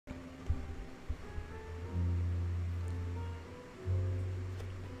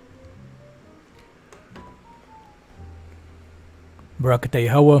Barakatah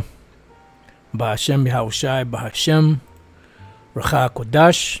Yahweh, Ba'Hashem Yahushai, Ba'Hashem, Racha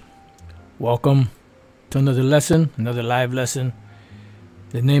Kodash. Welcome to another lesson, another live lesson.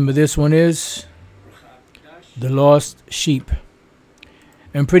 The name of this one is The Lost Sheep.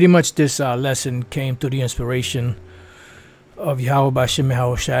 And pretty much this lesson came through the inspiration of Yahweh Ba'Hashem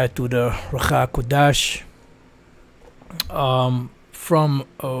Yahushai through the Racha Kodash,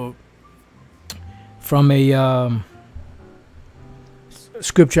 from a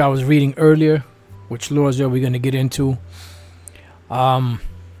scripture I was reading earlier, which Lord's will we're going to get into. We're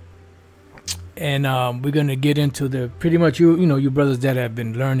going to get into the pretty much you brothers that have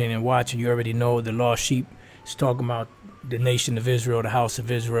been learning and watching, you already know the lost sheep. It's talking about the nation of Israel, the house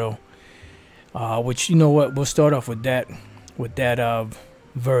of Israel, which, you know what, we'll start off with that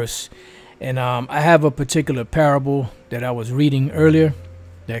verse. And I have a particular parable that I was reading earlier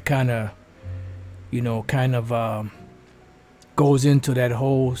that kind of goes into that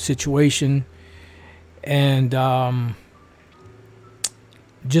whole situation. And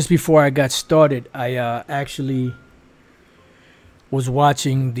just before I got started, I actually was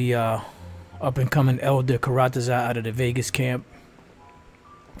watching the up-and-coming elder Karatazar out of the Vegas camp.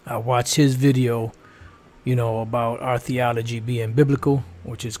 I watched his video, about our theology being biblical,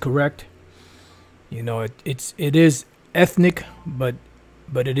 which is correct. It is ethnic, but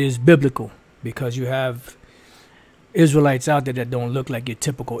it is biblical, because you have Israelites out there that don't look like your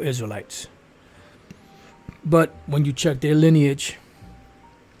typical Israelites. But when you check their lineage,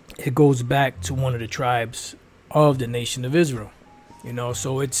 it goes back to one of the tribes of the nation of Israel.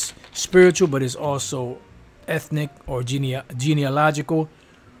 So it's spiritual, but it's also ethnic or genealogical.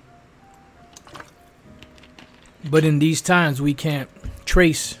 But in these times, we can't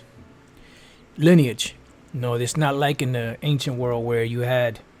trace lineage. It's not like in the ancient world where you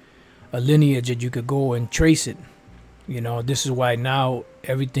had a lineage that you could go and trace it. This is why now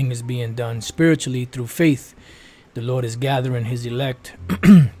everything is being done spiritually through faith. The Lord is gathering his elect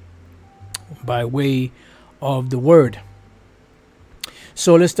by way of the word.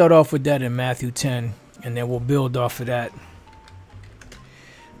 So let's start off with that in Matthew 10, and then we'll build off of that.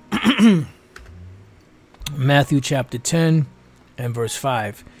 Matthew chapter 10 and verse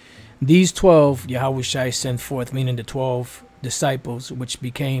 5. These 12 Yahushai sent forth, meaning the 12 disciples, which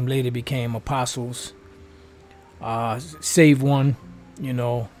later became apostles, save one,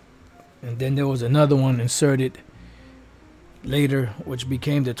 and then there was another one inserted later, which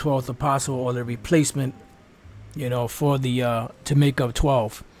became the 12th apostle, or the replacement, for the to make up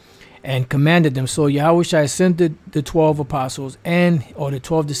 12, and commanded them. So Yahushai sent the 12 apostles or the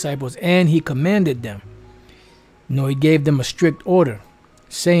 12 disciples, and he commanded them. He gave them a strict order,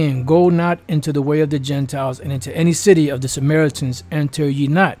 saying, "Go not into the way of the Gentiles, and into any city of the Samaritans enter ye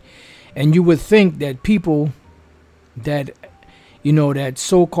not." And you would think that people that that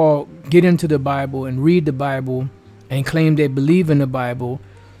so-called get into the Bible and read the Bible and claim they believe in the Bible,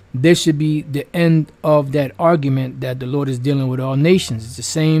 this should be the end of that argument that the Lord is dealing with all nations. It's the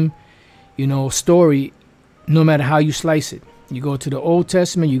same story, no matter how you slice it. You go to the Old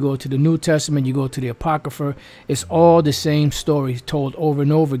Testament, you go to the New Testament, you go to the Apocrypha. It's all the same story told over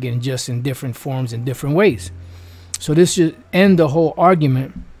and over again, just in different forms and different ways. So this should end the whole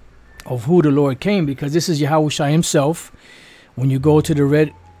argument of who the Lord came, because this is Yahushua himself. When you go to the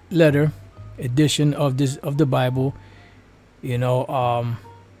red letter edition of the Bible, down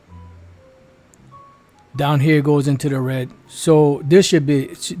here it goes into the red. So this should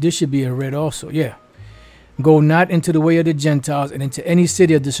be in red also. Yeah. Go not into the way of the Gentiles, and into any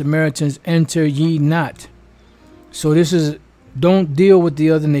city of the Samaritans enter ye not. So this is, don't deal with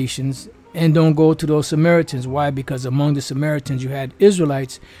the other nations, and don't go to those Samaritans. Why? Because among the Samaritans you had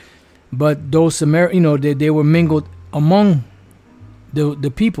Israelites, but those they were mingled among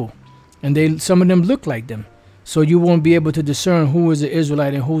the people, and some of them look like them. So you won't be able to discern who is an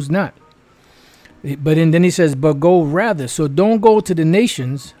Israelite and who's not. But then he says, but go rather. So don't go to the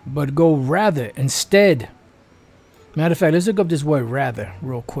nations, but go rather instead. Matter of fact, let's look up this word rather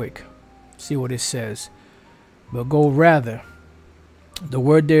real quick. See what it says. But go rather. The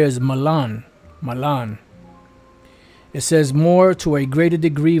word there is malan. Malan. It says more, to a greater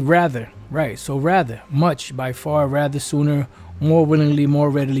degree, rather. Right. So rather, much, by far, rather, sooner, more willingly, more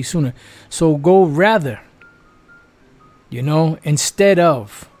readily, sooner. So go rather. Instead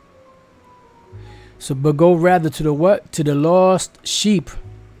of. So, but go rather to the what? To the lost sheep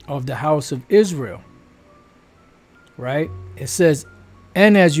of the house of Israel. Right? It says,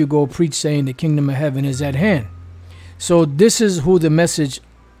 and as you go, preach, saying the kingdom of heaven is at hand. So this is who the message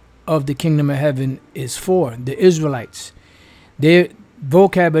of the kingdom of heaven is for, the Israelites. Their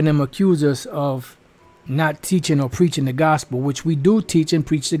vocab and them accuse us of not teaching or preaching the gospel, which we do teach and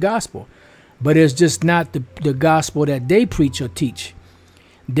preach the gospel. But it's just not the gospel that they preach or teach.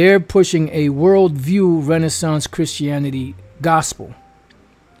 They're pushing a worldview Renaissance Christianity gospel,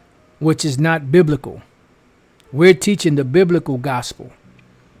 which is not biblical. We're teaching the biblical gospel,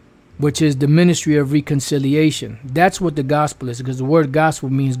 which is the ministry of reconciliation. That's what the gospel is, because the word gospel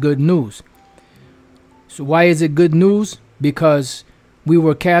means good news. So why is it good news? Because we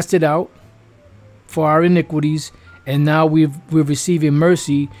were casted out for our iniquities, and now we're receiving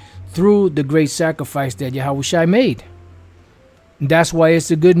mercy through the great sacrifice that Yahushua made. That's why it's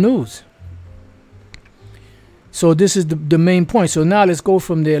the good news. So this is the main point. So now let's go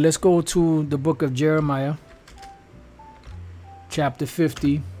from there. Let's go to the book of Jeremiah, chapter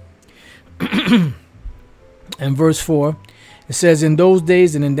 50, and verse 4. It says, in those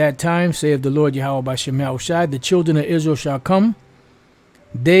days and in that time, saith the Lord Yahweh B'Shem Yahushua, the children of Israel shall come,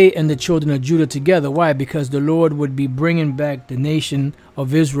 they and the children of Judah together. Why? Because the Lord would be bringing back the nation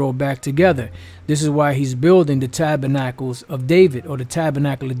of Israel back together. This is why he's building the tabernacles of David, or the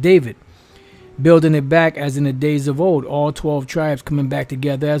tabernacle of David, building it back as in the days of old, all 12 tribes coming back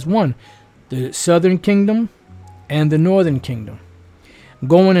together as one, the southern kingdom and the northern kingdom.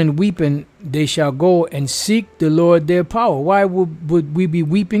 Going and weeping, they shall go and seek the Lord their power. Why would we be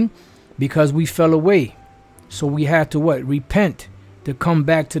weeping? Because we fell away. So we had to what? Repent, to come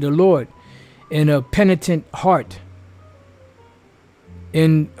back to the Lord in a penitent heart,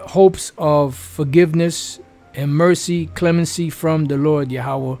 in hopes of forgiveness and mercy, clemency from the Lord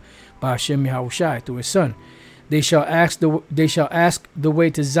Yahweh B'Shem Yahushua through his son. They shall ask the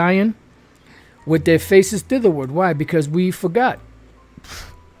way to Zion with their faces thitherward. Why? Because we forgot.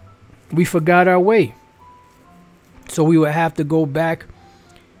 We forgot our way. So we would have to go back,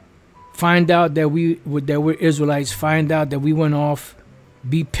 find out that we're Israelites, find out that we went off,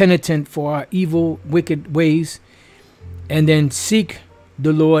 be penitent for our evil, wicked ways, and then seek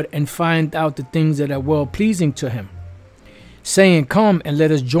the Lord and find out the things that are well pleasing to him, saying, come and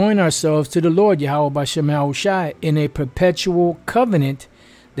let us join ourselves to the Lord Yahweh B'Shem Yahushua in a perpetual covenant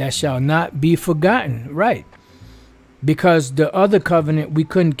that shall not be forgotten. Right? Because the other covenant we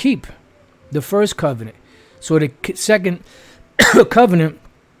couldn't keep, the first covenant. So the second covenant,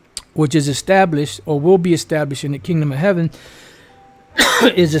 which is established or will be established in the kingdom of heaven,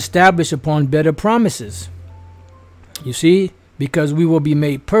 is established upon better promises. You see, because we will be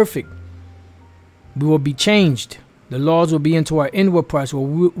made perfect. We will be changed. The laws will be into our inward parts.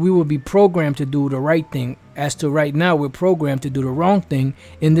 We will be programmed to do the right thing. As to right now, we're programmed to do the wrong thing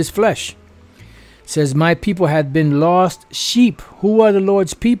in this flesh. It says, my people had been lost sheep. Who are the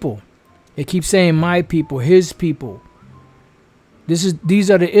Lord's people? It keeps saying my people, his people. These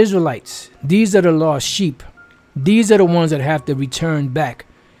are the Israelites. These are the lost sheep. These are the ones that have to return back,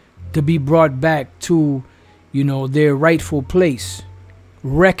 to be brought back to, their rightful place,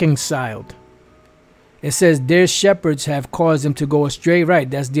 reconciled. It says their shepherds have caused them to go astray. Right,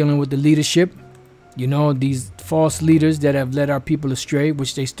 that's dealing with the leadership. These false leaders that have led our people astray,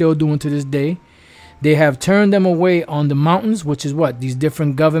 which they still doing to this day. They have turned them away on the mountains, which is what? These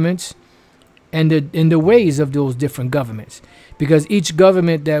different governments, and the ways of those different governments. Because each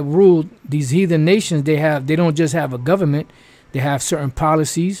government that ruled these heathen nations, they don't just have a government, they have certain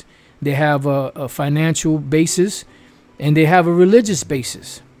policies, they have a financial basis, and they have a religious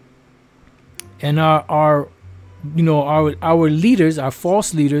basis. And our leaders, our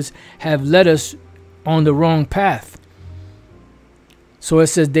false leaders, have led us on the wrong path. So it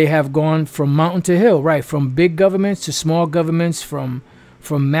says they have gone from mountain to hill, right? From big governments to small governments, from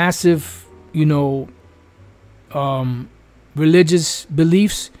massive, religious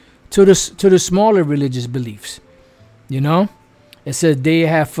beliefs to the smaller religious beliefs. It says they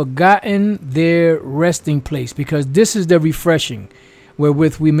have forgotten their resting place, because this is the refreshing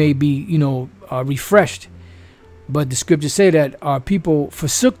wherewith we may be, refreshed. But the scriptures say that our people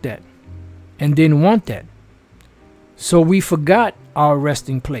forsook that and didn't want that. So we forgot our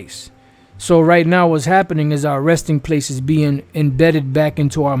resting place. So right now what's happening is our resting place is being embedded back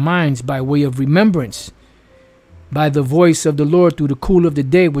into our minds by way of remembrance, by the voice of the Lord through the cool of the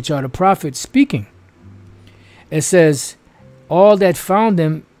day, which are the prophets speaking. It says, all that found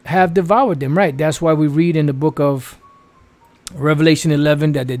them have devoured them. Right. That's why we read in the book of Revelation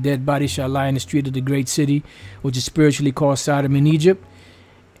 11 that the dead body shall lie in the street of the great city, which is spiritually called Sodom in Egypt,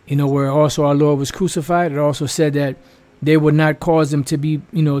 where also our Lord was crucified. It also said that they would not cause them to be,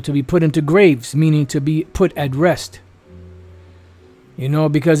 to be put into graves, meaning to be put at rest.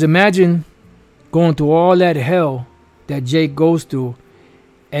 Because imagine going through all that hell that Jake goes through,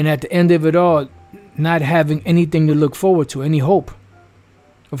 and at the end of it all, not having anything to look forward to, any hope.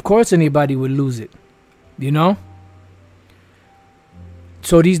 Of course anybody would lose it. You know?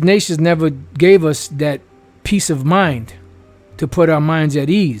 So these nations never gave us that peace of mind to put our minds at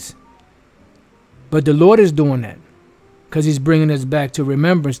ease. But the Lord is doing that because he's bringing us back to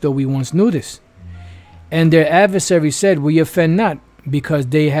remembrance, though we once knew this. And their adversary said, we offend not, because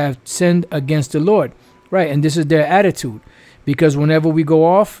they have sinned against the Lord. Right, and this is their attitude. Because whenever we go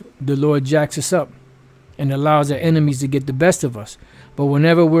off, the Lord jacks us up and allows our enemies to get the best of us. But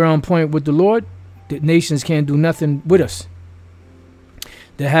whenever we're on point with the Lord, the nations can't do nothing with us.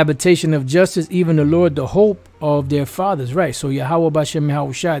 The habitation of justice, even the Lord, the hope of their fathers. Right, so Yahweh Bashem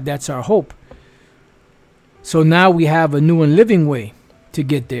Yahushua, that's our hope. So now we have a new and living way to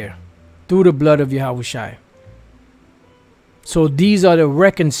get there through the blood of Yahushua. So these are the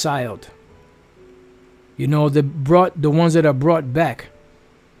reconciled. You know, the ones that are brought back,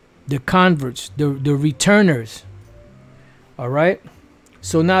 the converts, the returners. All right.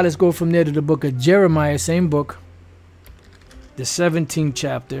 So now let's go from there to the book of Jeremiah, same book, the 17th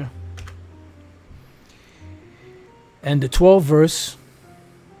chapter, and the 12th verse.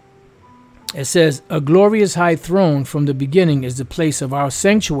 It says, a glorious high throne from the beginning is the place of our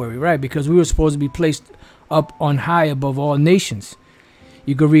sanctuary, right? Because we were supposed to be placed up on high above all nations.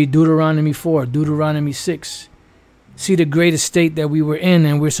 You could read Deuteronomy 4, Deuteronomy 6. See the greatest state that we were in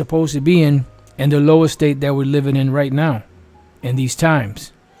and we're supposed to be in, and the lowest state that we're living in right now in these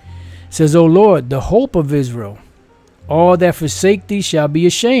times. It says, O Lord, the hope of Israel, all that forsake thee shall be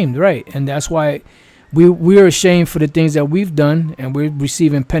ashamed, right? And that's why we're ashamed for the things that we've done, and we're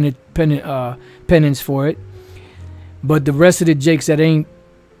receiving penance for it. But the rest of the jakes that ain't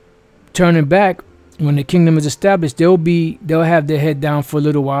turning back, when the kingdom is established, they'll have their head down for a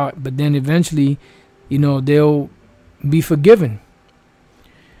little while, but then eventually, you know, they'll be forgiven.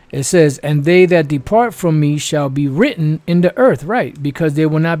 It says, and they that depart from me shall be written in the earth, right? Because they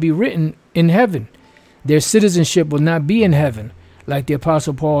will not be written in heaven. Their citizenship will not be in heaven, like the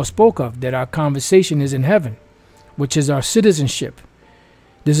Apostle Paul spoke of, that our conversation is in heaven, which is our citizenship.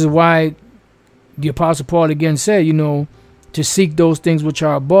 This is why the Apostle Paul again said, you know, to seek those things which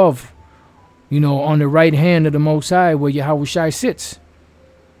are above, you know, on the right hand of the Most High, where Yahushua sits.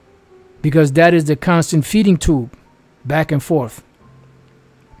 Because that is the constant feeding tube, back and forth.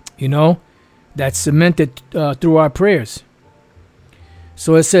 You know, that's cemented through our prayers.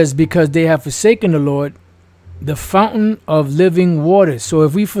 So it says, because they have forsaken the Lord, the fountain of living waters. So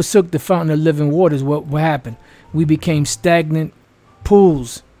if we forsook the fountain of living waters, what happened? We became stagnant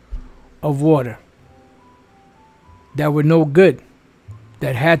pools of water that were no good,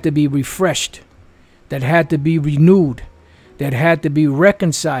 that had to be refreshed, that had to be renewed, that had to be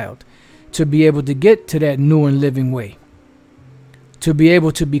reconciled to be able to get to that new and living way, to be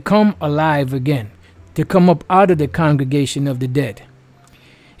able to become alive again, to come up out of the congregation of the dead.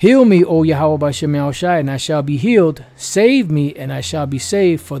 Heal me, O Yahweh Bashem Yahushua, and I shall be healed. Save me, and I shall be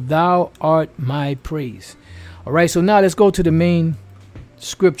saved, for thou art my praise. All right, so now let's go to the main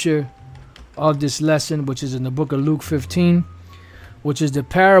scripture of this lesson, which is in the book of Luke 15, which is the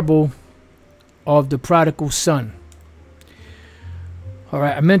parable of the prodigal son. All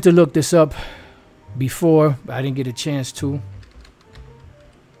right, I meant to look this up before, but I didn't get a chance to.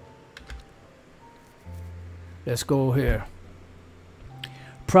 Let's go here.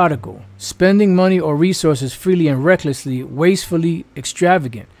 Prodigal, spending money or resources freely and recklessly, wastefully,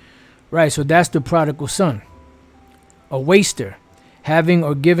 extravagant. Right, so that's the prodigal son. A waster, having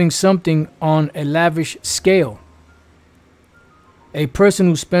or giving something on a lavish scale. A person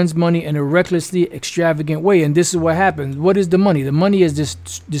who spends money in a recklessly extravagant way. And this is what happens. What is the money? The money is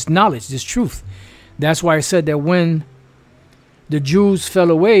this knowledge, this truth. That's why I said that when the Jews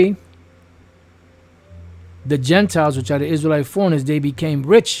fell away, the Gentiles, which are the Israelite foreigners, they became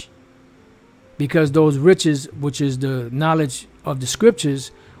rich, because those riches, which is the knowledge of the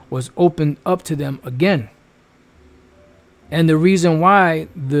scriptures, was opened up to them again. And the reason why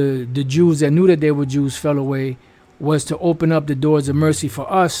the Jews that knew that they were Jews fell away was to open up the doors of mercy for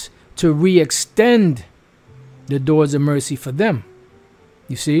us, to re-extend the doors of mercy for them.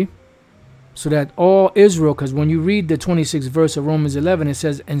 You see? So that all Israel, because when you read the 26th verse of Romans 11, it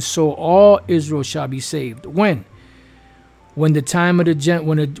says, and so all Israel shall be saved. When the time of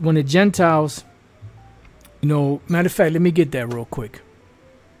when the Gentiles, you know, matter of fact, let me get that real quick.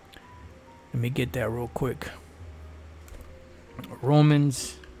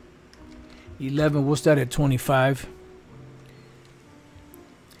 Romans 11, we'll start at 25.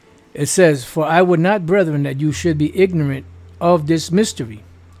 It says, for I would not, brethren, that you should be ignorant of this mystery,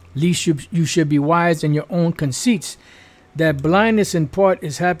 lest you should be wise in your own conceits, that blindness in part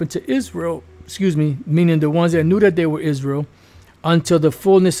is happened to Israel, meaning the ones that knew that they were Israel, until the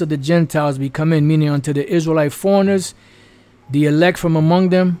fullness of the Gentiles be come in, meaning until the Israelite foreigners, the elect from among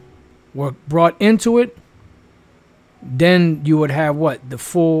them, were brought into it. Then you would have what? The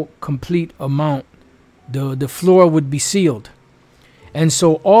full, complete amount. The floor would be sealed. And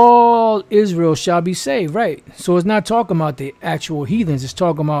so all Israel shall be saved, right? So it's not talking about the actual heathens. It's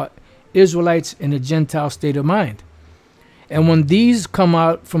talking about Israelites in a Gentile state of mind. And when these come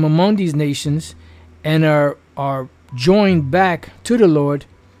out from among these nations and are joined back to the Lord,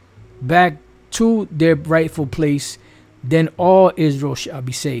 back to their rightful place, then all Israel shall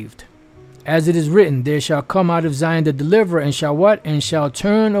be saved. As it is written, there shall come out of Zion the deliverer, and shall what? And shall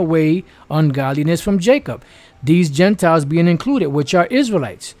turn away ungodliness from Jacob. These Gentiles being included, which are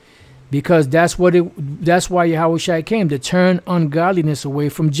Israelites, because that's why Yahushua came, to turn ungodliness away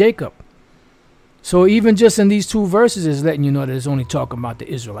from Jacob. So even just in these two verses is letting you know that it's only talking about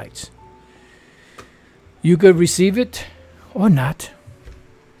the Israelites. You could receive it or not.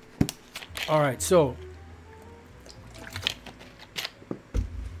 All right, so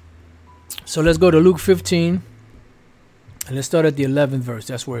let's go to Luke 15, and let's start at the 11th verse.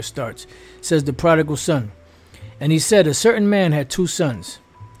 That's where it starts. It says, the prodigal son. And he said, a certain man had two sons.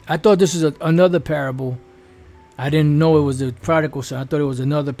 I thought this was another parable. I didn't know it was the prodigal son. I thought it was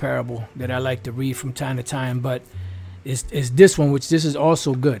another parable that I like to read from time to time, but it's this one, which this is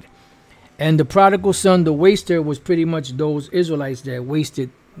also good. And the prodigal son, the waster, was pretty much those Israelites that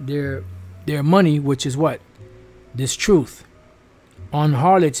wasted their money, which is what? This truth. On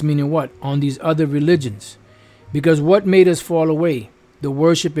harlots, meaning what? On these other religions. Because what made us fall away? The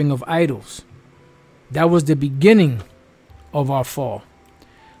worshiping of idols. That was the beginning of our fall.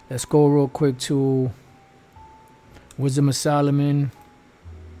 Let's go real quick to Wisdom of Solomon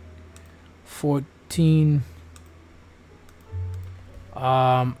 14.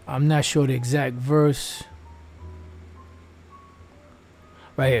 I'm not sure the exact verse.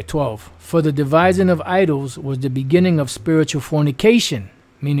 Right here, 12. For the devising of idols was the beginning of spiritual fornication.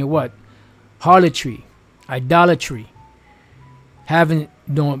 Meaning what? Harlotry, idolatry. Having,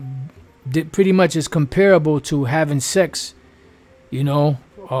 pretty much is comparable to having sex,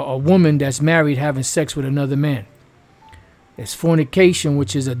 a woman that's married having sex with another man. It's fornication,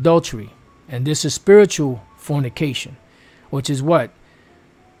 which is adultery. And this is spiritual fornication, which is what?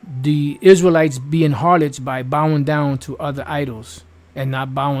 The Israelites being harlots by bowing down to other idols and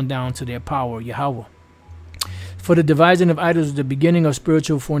not bowing down to their power, Yahweh. For the devising of idols is the beginning of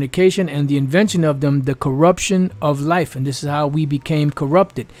spiritual fornication, and the invention of them, the corruption of life. And this is how we became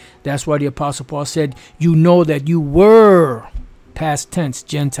corrupted. That's why the Apostle Paul said, you know that you were, past tense,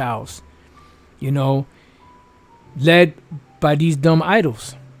 Gentiles, led by these dumb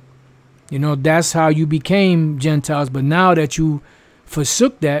idols. That's how you became Gentiles. But now that you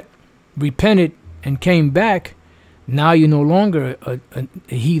forsook that, repented, and came back, now you're no longer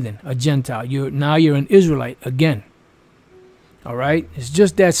a heathen, a Gentile. Now you're an Israelite again. All right? It's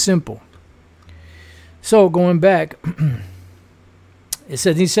just that simple. So going back, it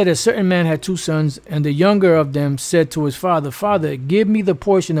says, he said, a certain man had two sons, and the younger of them said to his father, Father, give me the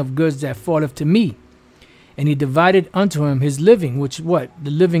portion of goods that falleth to me. And he divided unto him his living, which what?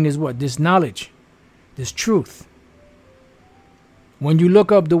 The living is what? This knowledge, this truth. When you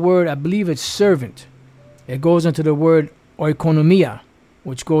look up the word, I believe it's servant. It goes into the word oikonomia,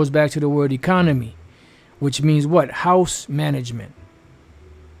 which goes back to the word economy, which means what? House management.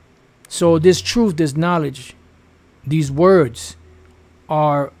 So this truth, this knowledge, these words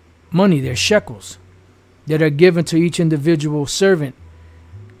are money. They're shekels that are given to each individual servant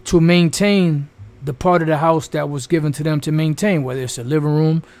to maintain the part of the house that was given to them to maintain, whether it's the living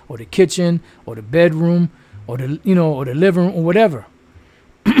room or the kitchen or the bedroom or the living room or whatever.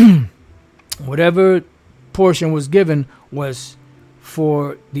 Whatever portion was given was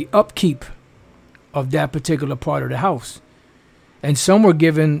for the upkeep of that particular part of the house. And some were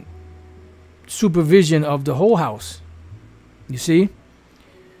given supervision of the whole house. You see?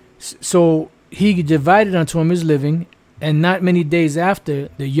 So he divided unto him his living, and not many days after,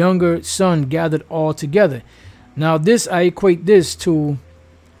 the younger son gathered all together. Now this, I equate this to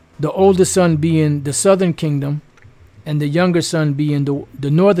the older son being the southern kingdom and the younger son being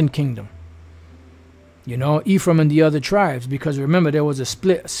the northern kingdom. Ephraim and the other tribes, because remember, there was a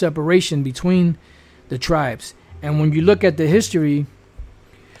separation between the tribes. And when you look at the history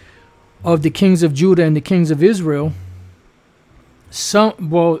of the kings of Judah and the kings of Israel, some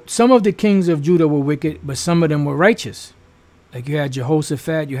of the kings of Judah were wicked, but some of them were righteous. Like you had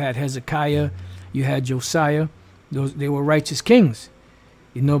Jehoshaphat, you had Hezekiah, you had Josiah. They were righteous kings.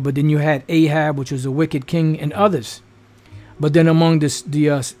 But then you had Ahab, which was a wicked king, and others. But then among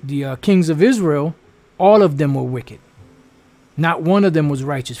the kings of Israel, all of them were wicked. Not one of them was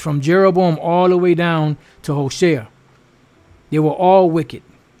righteous. From Jeroboam all the way down to Hoshea. They were all wicked.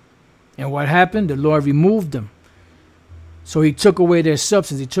 And what happened? The Lord removed them. So he took away their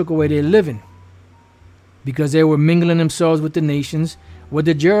substance. He took away their living. Because they were mingling themselves with the nations. What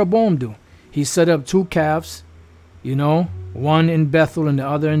did Jeroboam do? He set up 2 calves, one in Bethel and the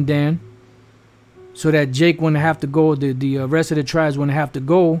other in Dan, so that Jake wouldn't have to go, the rest of the tribes wouldn't have to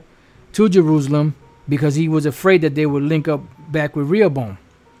go to Jerusalem, because he was afraid that they would link up back with Rehoboam,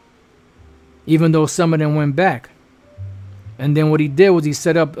 even though some of them went back. And then what he did was he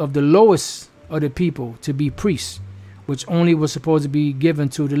set up of the lowest of the people to be priests, which only was supposed to be given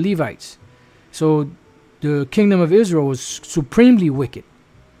to the Levites. So the kingdom of Israel was supremely wicked.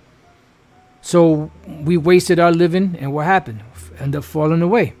 So we wasted our living, and what happened? End up falling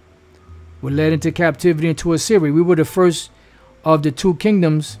away. We're led into captivity into Assyria. We were the first of the 2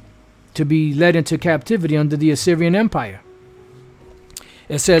 kingdoms to be led into captivity under the Assyrian Empire.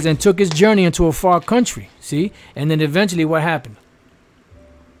 It says, and took his journey into a far country. See? And then eventually what happened?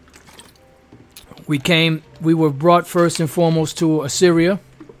 We were brought first and foremost to Assyria.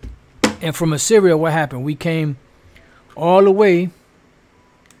 And from Assyria, what happened? We came all the way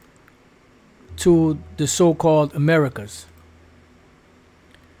to the so-called Americas.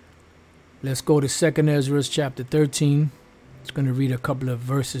 Let's go to 2nd Ezra chapter 13. It's going to read a couple of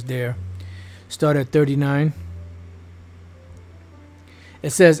verses there. Start at 39. It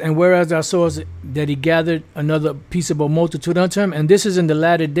says, and whereas I saw that he gathered another peaceable multitude unto him, and this is in the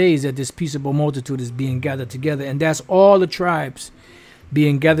latter days that this peaceable multitude is being gathered together, and that's all the tribes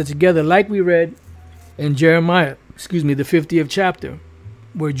being gathered together, like we read in Jeremiah, the 50th chapter,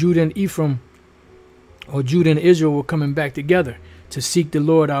 where Judah and Ephraim, or Judah and Israel, were coming back together to seek the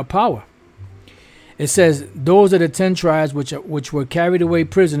Lord our power. It says, those are the 10 tribes which were carried away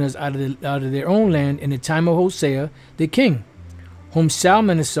prisoners out of their own land in the time of Hosea the king, whom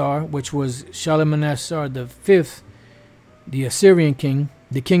Shalmaneser, which was Shalmaneser the 5th, the Assyrian king,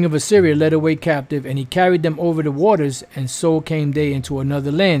 the king of Assyria, led away captive, and he carried them over the waters, and so came they into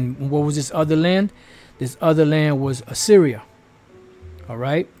another land. And what was this other land? This other land was Assyria. All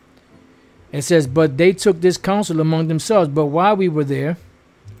right. It says, but they took this counsel among themselves. But while we were there,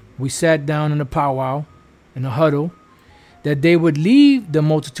 we sat down in a powwow, in a huddle, that they would leave the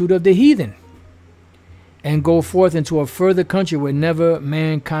multitude of the heathen and go forth into a further country where never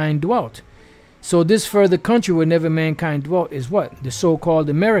mankind dwelt. So this further country where never mankind dwelt is what? The so-called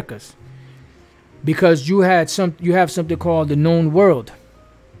Americas. Because you have something called the known world.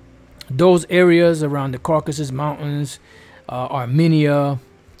 Those areas around the Caucasus Mountains, Armenia,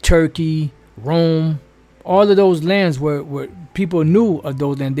 Turkey, Rome, all of those lands where people knew of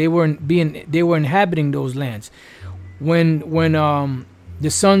those lands. They were inhabiting those lands. When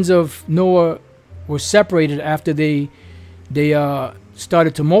the sons of Noah were separated after they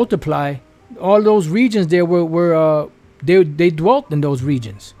started to multiply, all those regions there they dwelt in those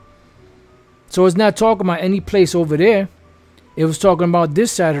regions. So it's not talking about any place over there. It was talking about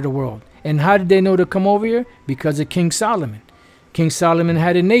this side of the world. And how did they know to come over here? Because of King Solomon. King Solomon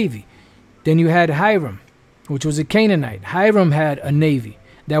had a navy. Then you had Hiram, which was a Canaanite. Hiram had a navy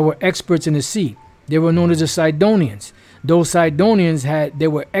that were experts in the sea. They were known as the Sidonians. Those Sidonians they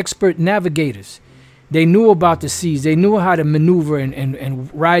were expert navigators. They knew about the seas. They knew how to maneuver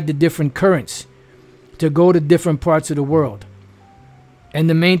and ride the different currents to go to different parts of the world. And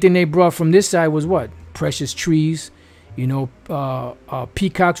the main thing they brought from this side was what? Precious trees,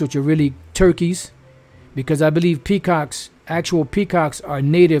 peacocks, which are really turkeys, because I believe actual peacocks are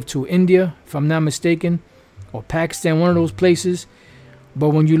native to India, if I'm not mistaken, or Pakistan, one of those places. But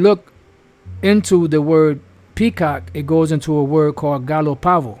when you look into the word peacock, it goes into a word called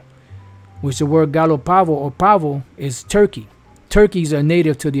galopavo, which the word galopavo or pavo is turkey. Turkeys are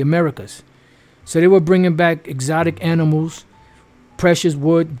native to the Americas. So they were bringing back exotic animals, precious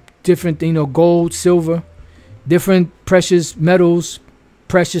wood, different, gold, silver, different precious metals,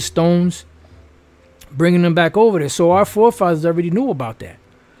 precious stones, bringing them back over there. So our forefathers already knew about that.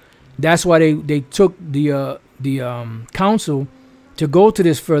 That's why they took the counsel to go to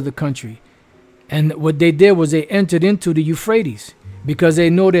this further country. And what they did was they entered into the Euphrates, because they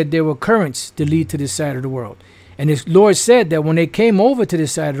know that there were currents to lead to this side of the world. And the Lord said that when they came over to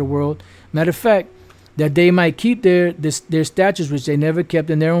this side of the world, matter of fact, that they might keep their statutes, which they never kept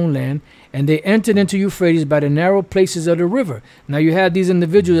in their own land, and they entered into Euphrates by the narrow places of the river. Now you have these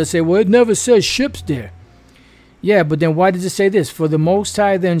individuals that say, well, it never says ships there. Yeah, but then why does it say this? For the Most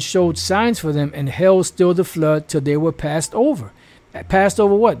High then showed signs for them and held still the flood till they were passed over. Passed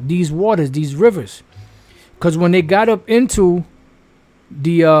over what? These waters, these rivers. Because when they got up into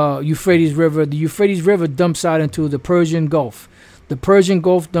the Euphrates River. The Euphrates River dumps out into the Persian Gulf. The Persian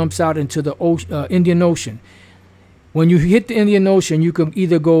Gulf dumps out into the Indian Ocean. When you hit the Indian Ocean, you can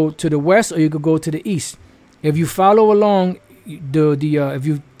either go to the west or you could go to the east. If you follow along if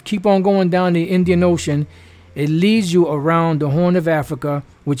you keep on going down the Indian Ocean, it leads you around the Horn of Africa,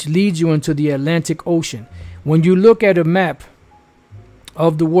 which leads you into the Atlantic Ocean. When you look at a map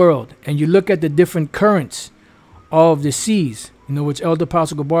of the world and you look at the different currents of the seas, which Elder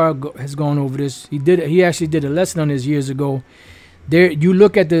Apostle Gabar has gone over this. He actually did a lesson on this years ago. There, you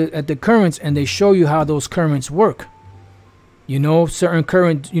look at the currents and they show you how those currents work. Certain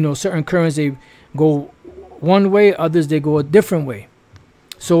currents they go one way, others they go a different way.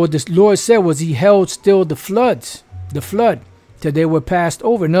 So what the Lord said was he held still the flood till they were passed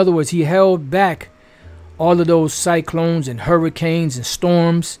over. In other words, he held back all of those cyclones and hurricanes and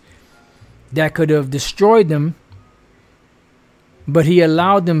storms that could have destroyed them, but he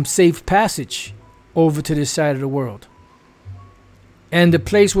allowed them safe passage over to this side of the world. And the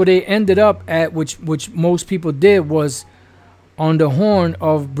place where they ended up at, which most people did, was on the Horn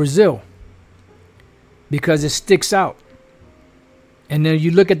of Brazil, because it sticks out. And then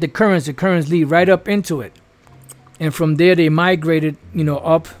you look at the currents lead right up into it. And from there they migrated,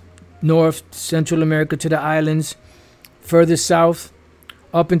 up north, Central America to the islands, further south,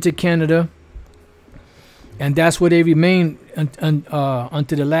 up into Canada. And that's where they remained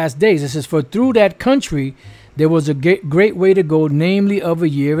unto the last days. It says, for through that country, there was a great way to go, namely of a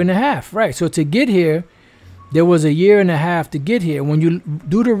year and a half. Right. So to get here, there was a year and a half to get here. When you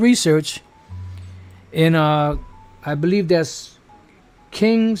do the research in, I believe that's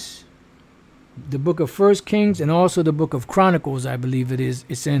Kings, the book of First Kings, and also the book of Chronicles, I believe it is.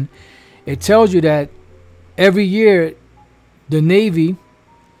 It tells you that every year the navy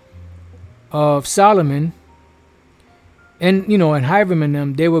of Solomon and Hiram and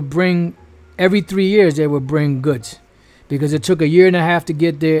them, they would bring, every 3 years they would bring goods, because it took a year and a half to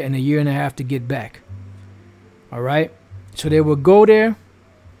get there and a year and a half to get back. All right. So they would go there,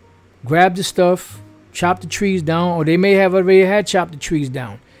 grab the stuff, chop the trees down, or they may have already had chopped the trees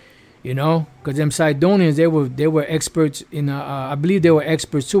down, because them Sidonians, they were experts in, I believe they were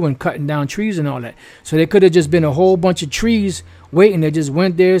experts too in cutting down trees and all that. So they could have just been a whole bunch of trees waiting. They just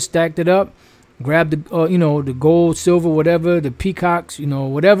went there, stacked it up, grabbed the, the gold, silver, whatever, the peacocks,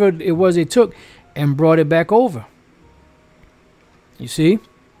 whatever it was they took, and brought it back over. You see?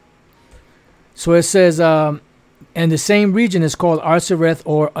 So it says, and the same region is called Arsareth,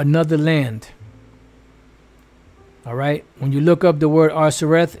 or another land. All right. When you look up the word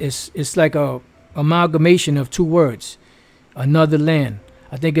Arsareth, it's like a amalgamation of two words. Another land.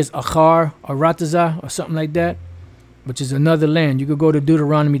 I think it's Achar or Rataza or something like that, which is another land. You could go to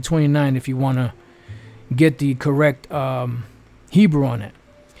Deuteronomy 29 if you want to get the correct Hebrew on it.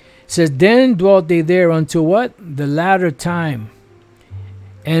 It says, then dwelt they there until what? The latter time.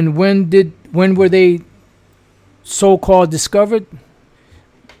 And when were they so-called discovered?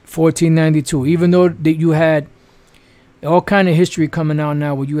 1492. Even though that you had all kind of history coming out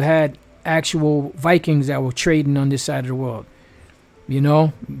now, where you had actual Vikings that were trading on this side of the world.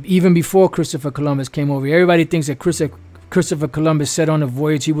 Even before Christopher Columbus came over, everybody thinks that Christopher Columbus set on a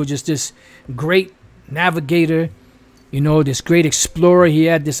voyage. He was just this great navigator, this great explorer. He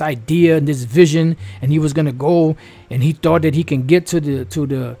had this idea and this vision, and he was going to go, and he thought that he can get to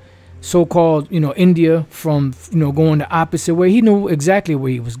the so-called, India from, going the opposite way. He knew exactly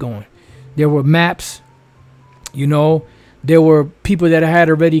where he was going. There were maps, there were people that had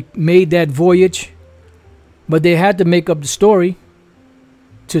already made that voyage, but they had to make up the story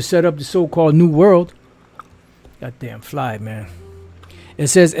to set up the so-called New World. Goddamn fly, man. It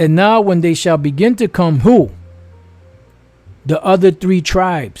says, and now when they shall begin to come, who? The other three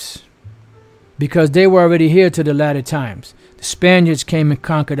tribes, because they were already here to the latter times. The Spaniards came and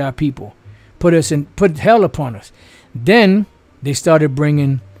conquered our people, put hell upon us. Then they started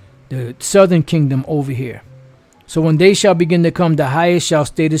bringing the southern kingdom over here. So when they shall begin to come, the highest shall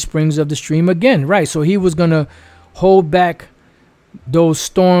stay the springs of the stream again. Right. So he was going to hold back those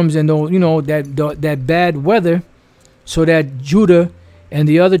storms and those, that bad weather, so that Judah and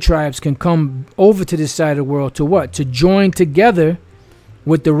the other tribes can come over to this side of the world to what? To join together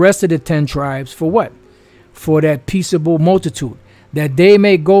with the rest of the 10 tribes for what? For that peaceable multitude, that they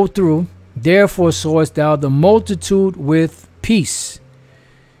may go through. Therefore sawest thou the multitude with peace.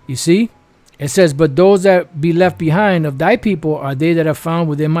 You see? It says, but those that be left behind of thy people are they that are found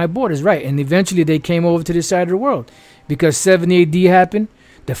within my borders. Right. And eventually they came over to this side of the world, because 70 AD happened,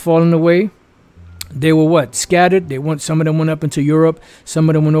 the falling away They were what? Scattered. Some of them went up into Europe. Some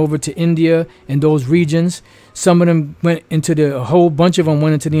of them went over to India and those regions. Some of them went into a whole bunch of them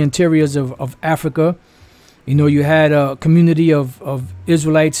went into the interiors of Africa. You know, you had a community of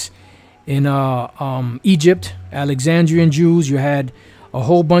Israelites in Egypt, Alexandrian Jews. You had a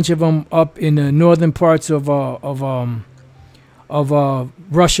whole bunch of them up in the northern parts of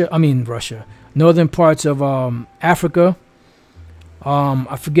Russia. Northern parts of Africa.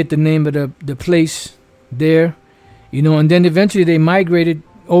 I forget the name of the place there, you know, and then eventually they migrated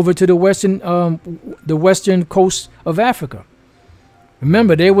over to the western coast of Africa.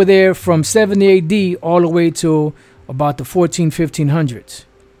 Remember, they were there from 70 AD all the way to about the 1500s.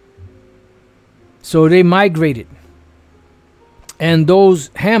 So they migrated. And those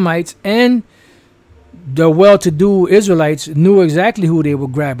Hamites and the well-to-do Israelites knew exactly who they were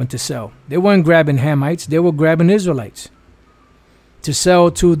grabbing to sell. They weren't grabbing Hamites, they were grabbing Israelites to sell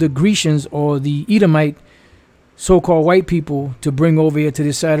to the Grecians or the Edomite so-called white people to bring over here to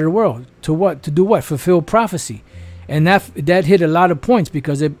this side of the world. To what? To do what? Fulfill prophecy. And that hit a lot of points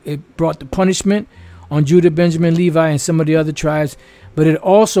because it brought the punishment on Judah, Benjamin, Levi, and some of the other tribes. But it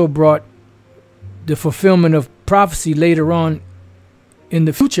also brought the fulfillment of prophecy later on in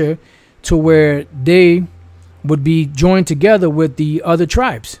the future to where they would be joined together with the other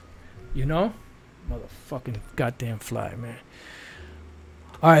tribes. You know? Motherfucking goddamn fly, man.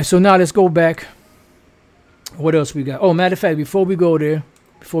 All right, so now let's go back. What else we got? Oh, matter of fact, before we go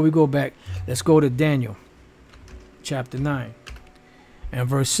back, let's go to Daniel chapter 9 and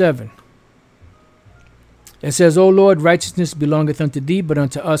verse 7. It says, O Lord, righteousness belongeth unto thee, but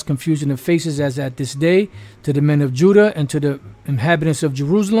unto us confusion of faces as at this day, to the men of Judah and to the inhabitants of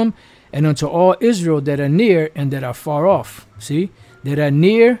Jerusalem, and unto all Israel that are near and that are far off. See? That are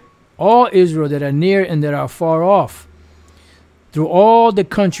near, all Israel that are near and that are far off. Through all the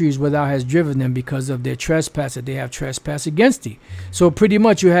countries where thou hast driven them because of their trespass that they have trespassed against thee. So pretty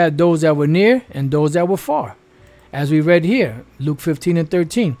much you had those that were near and those that were far. As we read here, Luke 15 and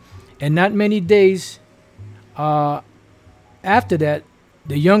 13. And not many days after that,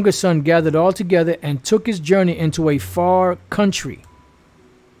 the younger son gathered all together and took his journey into a far country.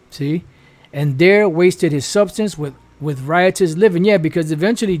 See? And there wasted his substance with riotous living. Yeah, because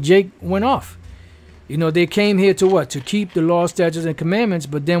eventually Jake went off. You know, they came here to what? To keep the law, statutes, and commandments.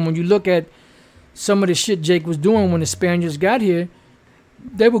 But then when you look at some of the shit Jake was doing when the Spaniards got here,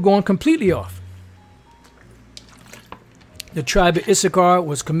 they were going completely off. The tribe of Issachar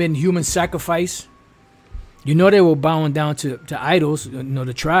was committing human sacrifice. You know, they were bowing down to idols, you know,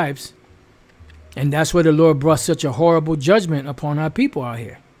 the tribes. And that's where the Lord brought such a horrible judgment upon our people out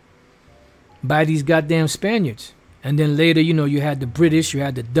here. By these goddamn Spaniards. And then later, you know, you had the British, you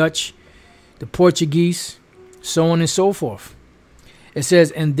had the Dutch, the Portuguese, so on and so forth. It says,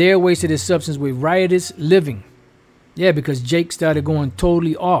 and there wasted his substance with riotous living. Yeah, because Jake started going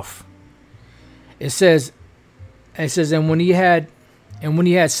totally off. It says, and when he had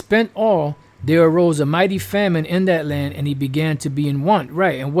spent all, there arose a mighty famine in that land, and he began to be in want.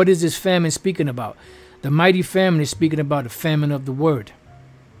 Right, and what is this famine speaking about? The mighty famine is speaking about the famine of the word.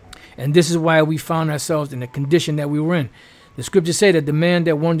 And this is why we found ourselves in the condition that we were in. The scriptures say that the man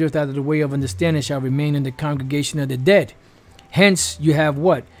that wandereth out of the way of understanding shall remain in the congregation of the dead. Hence, you have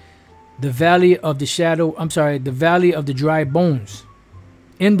what? The valley of the valley of the dry bones.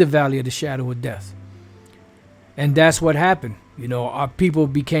 In the valley of the shadow of death. And that's what happened. You know, our people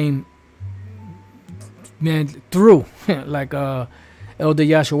became, man, through, like Elder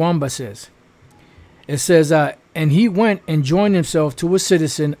Yashawamba says. It says, and he went and joined himself to a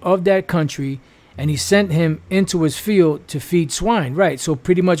citizen of that country, and he sent him into his field to feed swine. Right, so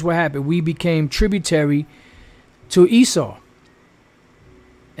pretty much what happened, we became tributary to Esau.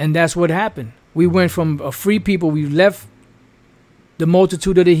 And that's what happened. We went from a free people, we left the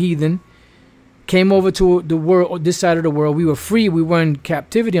multitude of the heathen, came over to the world, this side of the world. We were free, we weren't in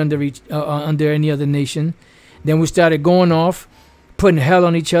captivity under any other nation. Then we started going off, putting hell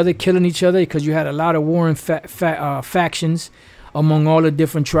on each other, killing each other, because you had a lot of warring factions among all the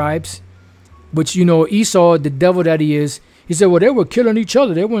different tribes. Which, you know, Esau, the devil that he is, he said, well, they were killing each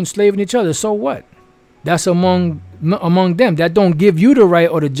other. They were enslaving each other. So what? That's among them. That don't give you the right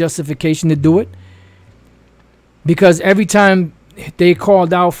or the justification to do it. Because every time they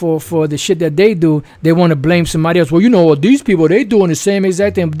called out for the shit that they do, they want to blame somebody else. Well, you know, these people, they doing the same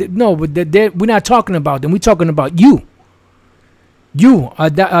exact thing. No, but we're not talking about them. We're talking about you. You.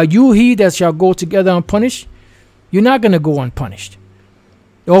 Are you he that shall go together unpunished? You're not going to go unpunished.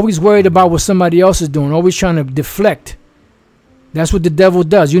 Always worried about what somebody else is doing. Always trying to deflect. That's what the devil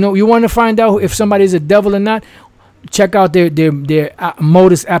does. You know, you want to find out if somebody is a devil or not? check out their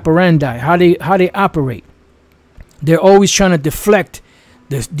modus operandi, how they operate. They're always trying to deflect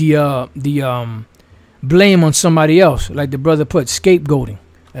the blame on somebody else, like the brother put, scapegoating.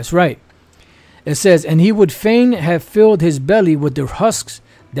 That's right. It says, and he would fain have filled his belly with the husks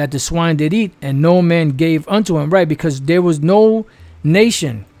that the swine did eat, and no man gave unto him. Right, because there was no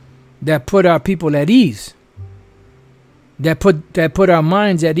nation that put our people at ease, that put our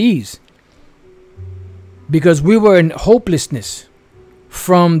minds at ease, because we were in hopelessness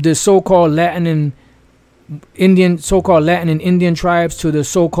from the so-called Latin and Indian tribes to the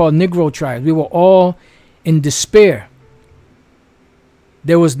so-called Negro tribes. We were all in despair.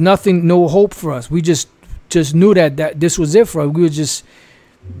 There was nothing, no hope for us. We just knew that this was it for us. We were just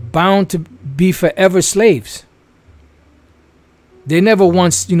bound to be forever slaves. They never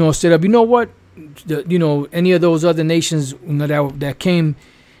once, stood up. You know what? Any of those other nations, that came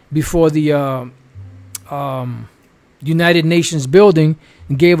before the United Nations building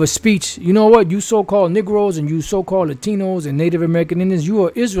and gave a speech. You know what? You so-called Negroes and you so-called Latinos and Native American Indians, you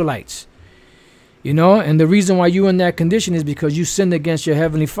are Israelites. And the reason why you're in that condition is because you sinned against your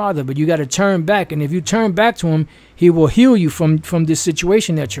Heavenly Father. But you got to turn back. And if you turn back to Him, He will heal you from this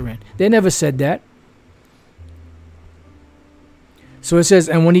situation that you're in. They never said that. So it says,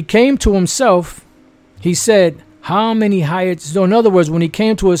 and when He came to Himself, He said, how many hired? So in other words, when He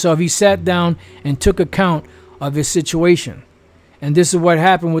came to Himself, He sat down and took account of His situation. And this is what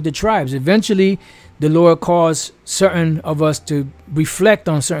happened with the tribes. Eventually, the Lord caused certain of us to reflect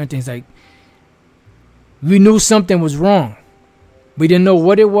on certain things. Like, we knew something was wrong. We didn't know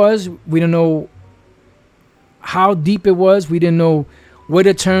what it was. We didn't know how deep it was. We didn't know where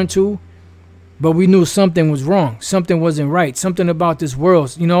to turn to. But we knew something was wrong. Something wasn't right. Something about this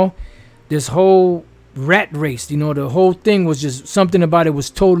world, this whole rat race, the whole thing was just, something about it was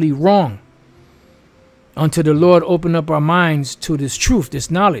totally wrong. Until the Lord opened up our minds to this truth,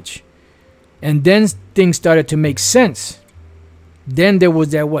 this knowledge. And then things started to make sense. Then there was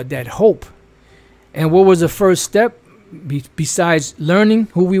that hope. And what was the first step besides learning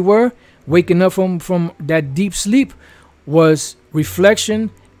who we were, waking up from that deep sleep, was reflection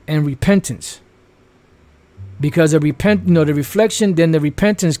and repentance. Because the reflection, then the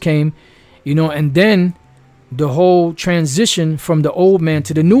repentance came, and then the whole transition from the old man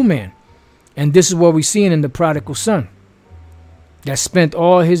to the new man. And this is what we're seeing in the prodigal son that spent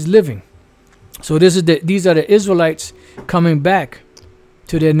all his living. So these are the Israelites coming back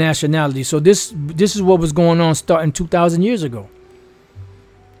to their nationality. So this is what was going on starting 2,000 years ago.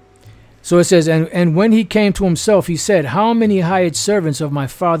 So it says, and when he came to himself, he said, how many hired servants of my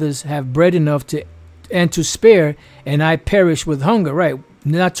father's have bread enough to spare, and I perish with hunger? Right.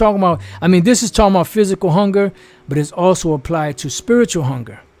 Not talking about, this is talking about physical hunger, but it's also applied to spiritual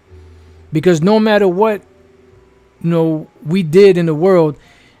hunger. Because no matter what, we did in the world,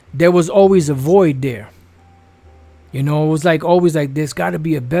 there was always a void there. It was always there's got to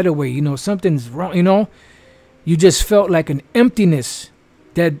be a better way. Something's wrong. You just felt like an emptiness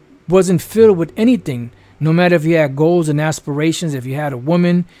that wasn't filled with anything. No matter if you had goals and aspirations, if you had a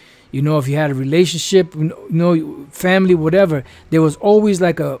woman, if you had a relationship, family, whatever, there was always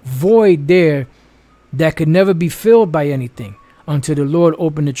like a void there that could never be filled by anything until the Lord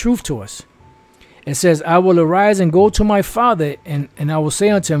opened the truth to us. It says, I will arise and go to my father, and I will say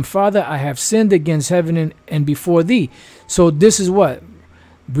unto him, Father, I have sinned against heaven and before thee. So this is what?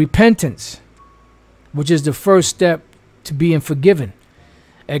 Repentance, which is the first step to being forgiven.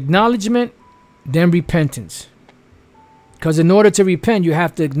 Acknowledgement, then repentance. Because in order to repent, you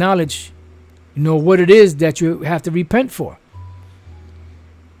have to acknowledge, what it is that you have to repent for.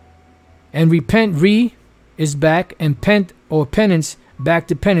 And repent, is back, and pent or penance, back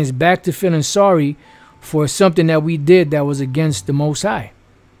to penance, back to feeling sorry for something that we did that was against the Most High.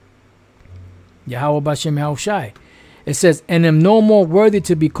 Yahweh Bashem Yahushai. It says, and am no more worthy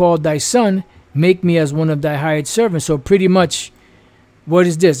to be called thy son, make me as one of thy hired servants. So pretty much, what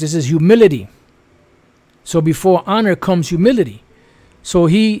is this? This is humility. So before honor comes humility. So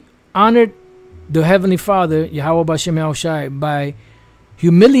he honored the Heavenly Father, Yahweh Bashem Yahushai, by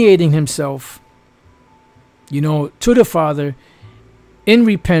humiliating himself, to the Father, in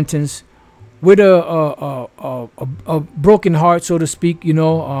repentance, with a broken heart, so to speak,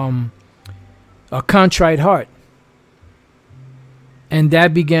 a contrite heart. And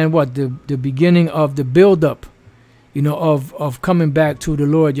that began what? The beginning of the build-up, of coming back to the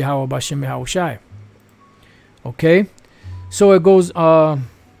Lord Yahweh Bashem Yahushai. Okay? So it goes, one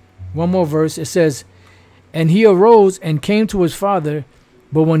more verse. It says, and he arose and came to his father,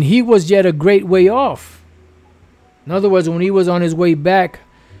 but when he was yet a great way off. In other words, when he was on his way back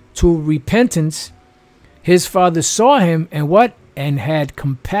to repentance, His father saw him and what? And had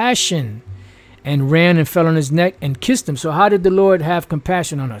compassion and ran and fell on his neck and kissed him. So how did the Lord have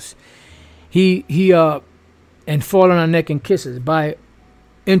compassion on us? He and fall on our neck and kiss us by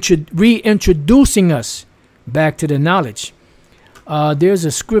reintroducing us back to the knowledge. There's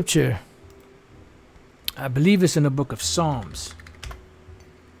a scripture, I believe it's in the book of Psalms.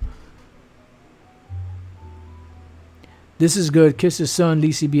 This is good. Kiss his son,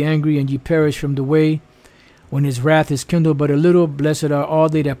 lest he be angry and ye perish from the way when his wrath is kindled but a little. Blessed are all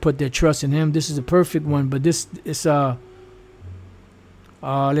they that put their trust in him. This is a perfect one, but this is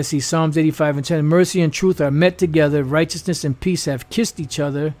let's see, Psalms 85:10. Mercy and truth are met together. Righteousness and peace have kissed each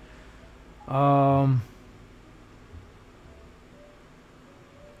other. God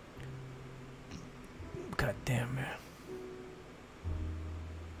damn, man.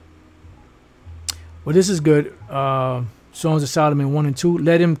 Well, this is good. Songs of Solomon 1 and 2.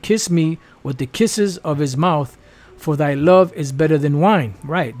 Let him kiss me with the kisses of his mouth, for thy love is better than wine.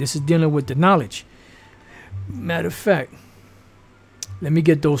 Right. This is dealing with the knowledge. Matter of fact, let me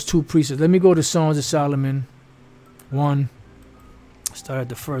get those two precepts. Let me go to Songs of Solomon 1. Start at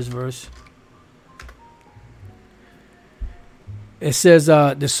the first verse. It says,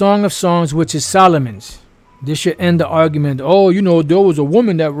 the Song of Songs, which is Solomon's. This should end the argument. Oh, you know, there was a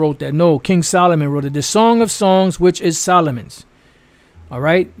woman that wrote that. No, King Solomon wrote it. The Song of Songs, which is Solomon's. All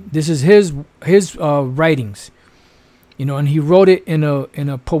right. This is his writings, you know, and he wrote it in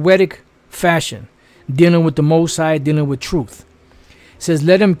a poetic fashion, dealing with the Most High, dealing with truth. It says,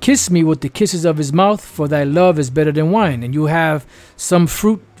 let him kiss me with the kisses of his mouth, for thy love is better than wine. And you have some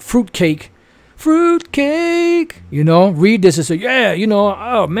fruit cake, you know, read this and say, yeah, you know,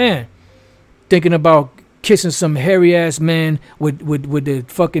 oh man, thinking about kissing some hairy ass man with the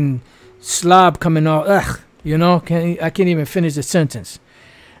fucking slob coming off. Ugh, you know, I can't even finish the sentence.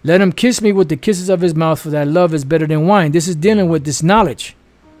 Let him kiss me with the kisses of his mouth, for thy love is better than wine. This is dealing with this knowledge.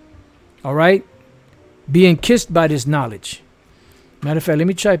 All right, being kissed by this knowledge. Matter of fact, let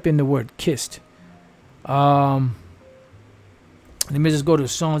me type in the word kissed. Let me just go to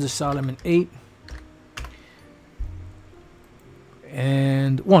Songs of Solomon 8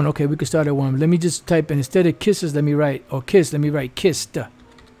 and 1. Okay, we can start at 1. Let me just type in, instead of kisses, let me write, or kiss, let me write kissed. All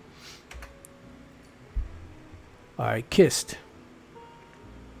right, kissed.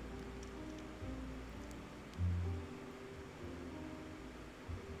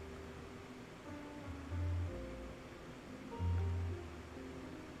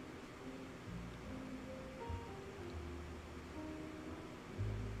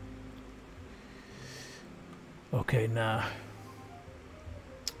 Okay, now.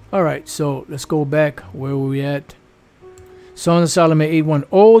 All right, so let's go back. Where were we at? Song of Solomon 8:1.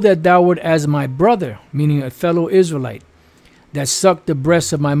 Oh, that thou wert as my brother, meaning a fellow Israelite, that sucked the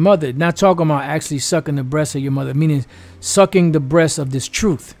breast of my mother. Not talking about actually sucking the breast of your mother, meaning sucking the breast of this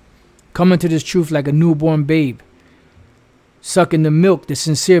truth. Coming to this truth like a newborn babe. Sucking the milk, the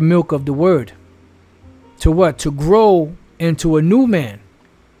sincere milk of the word. To what? To grow into a new man.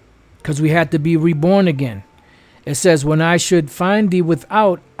 Because we had to be reborn again. It says, when I should find thee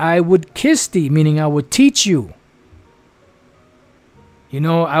without, I would kiss thee, meaning I would teach you. You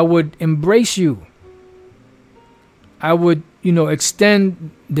know, I would embrace you. I would, you know, extend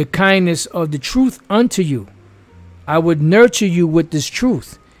the kindness of the truth unto you. I would nurture you with this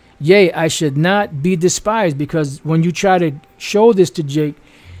truth. Yea, I should not be despised, because when you try to show this to Jake,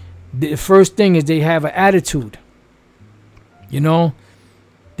 the first thing is they have an attitude. You know,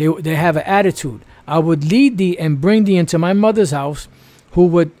 they have an attitude. I would lead thee and bring thee into my mother's house, who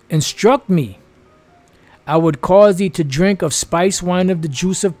would instruct me. I would cause thee to drink of spice wine of the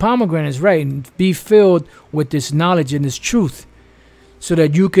juice of pomegranates, right, and be filled with this knowledge and this truth, so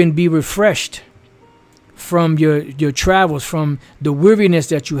that you can be refreshed from your travels, from the weariness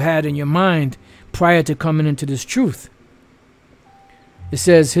that you had in your mind prior to coming into this truth. It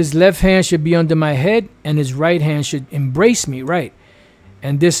says, his left hand should be under my head, and his right hand should embrace me, right?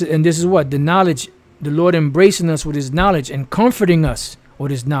 And this is what? The knowledge, the Lord embracing us with his knowledge and comforting us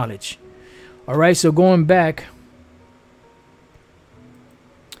with his knowledge. All right, so going back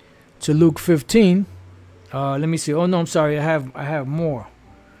to Luke 15. Let me see. Oh, no, I'm sorry. I have more.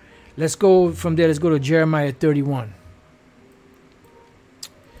 Let's go from there. Let's go to Jeremiah 31.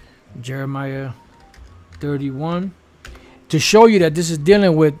 Jeremiah 31. To show you that this is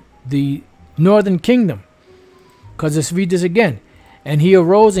dealing with the northern kingdom. Because let's read this again. And he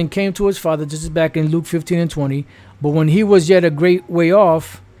arose and came to his father. This is back in Luke 15 and 20. But when he was yet a great way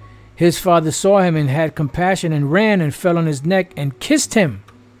off, his father saw him and had compassion and ran and fell on his neck and kissed him.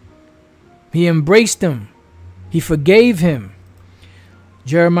 He embraced him. He forgave him.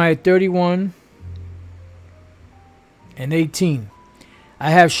 Jeremiah 31 and 18.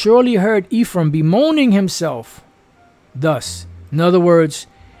 I have surely heard Ephraim bemoaning himself thus. In other words,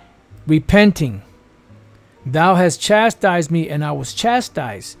 repenting. Thou hast chastised me, and I was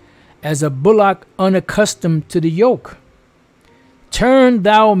chastised, as a bullock unaccustomed to the yoke. Turn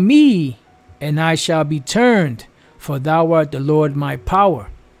thou me, and I shall be turned, for thou art the Lord my power.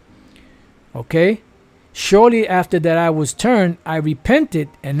 Okay? Surely after that I was turned, I repented,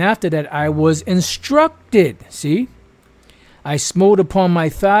 and after that I was instructed. See? I smote upon my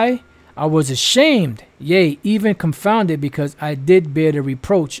thigh, I was ashamed, yea, even confounded, because I did bear the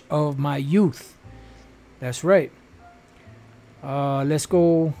reproach of my youth. That's right. Let's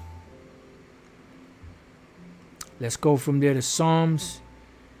go from there to Psalms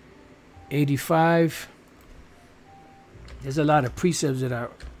 85. There's a lot of precepts that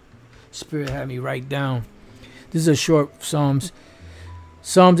our Spirit had me write down. This is a short Psalms.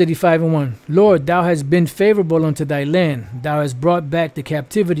 Psalms 85 and 1. Lord, thou hast been favorable unto thy land. Thou hast brought back the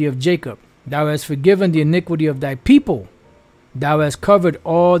captivity of Jacob. Thou hast forgiven the iniquity of thy people. Thou hast covered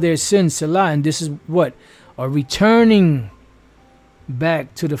all their sins, Selah. And this is what? A returning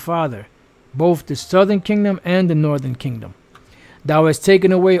back to the Father, both the southern kingdom and the northern kingdom. Thou hast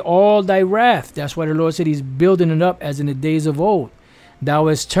taken away all thy wrath. That's why the Lord said he's building it up as in the days of old. Thou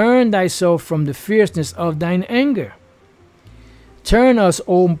hast turned thyself from the fierceness of thine anger. Turn us,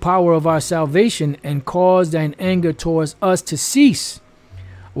 O power of our salvation, and cause thine anger towards us to cease.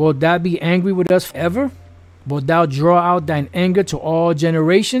 Wilt thou be angry with us forever? Wilt thou draw out thine anger to all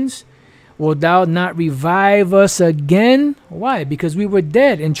generations? Wilt thou not revive us again? Why? Because we were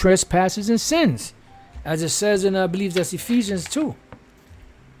dead in trespasses and sins. As it says in, I believe that's Ephesians 2.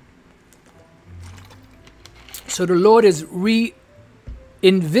 So the Lord is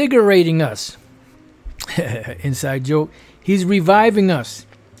reinvigorating us. Inside joke. He's reviving us.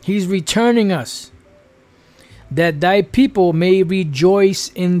 He's returning us. That thy people may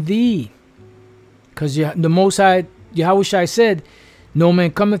rejoice in thee. Because the Most High, Yahushua said, no man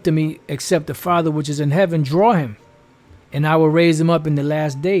cometh to me except the Father which is in heaven draw him, and I will raise him up in the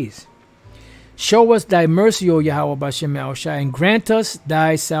last days. Show us thy mercy, O Yahweh Bashem Yahushua, and grant us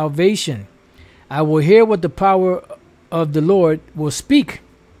thy salvation. I will hear what the power of the Lord will speak,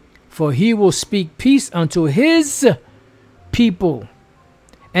 for he will speak peace unto his people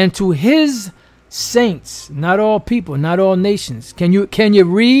and to his saints. Not all people, not all nations. Can you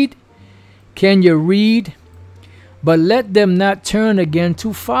read? Can you read? But let them not turn again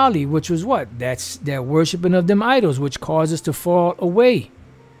to folly, which was what? That's that worshiping of them idols, which causes us to fall away.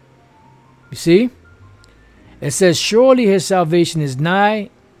 You see? It says, surely his salvation is nigh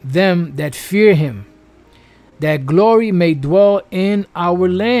them that fear him, that glory may dwell in our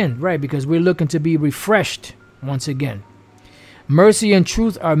land. Right, because we're looking to be refreshed once again. Mercy and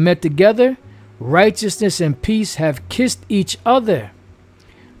truth are met together. Righteousness and peace have kissed each other.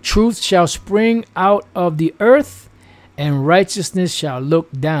 Truth shall spring out of the earth, and righteousness shall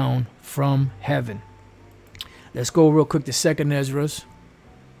look down from heaven. Let's go real quick to 2nd Ezra,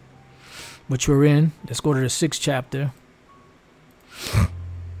 which we're in. Let's go to the 6th chapter.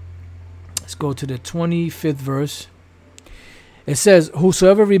 Let's go to the 25th verse. It says,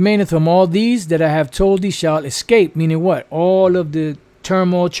 whosoever remaineth from all these that I have told thee shall escape. Meaning what? All of the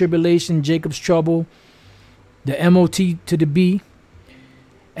turmoil, tribulation, Jacob's trouble, the MOT to the B,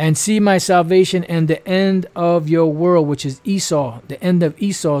 and see my salvation and the end of your world, which is Esau, the end of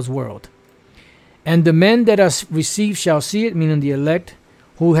Esau's world. And the men that are received shall see it, meaning the elect,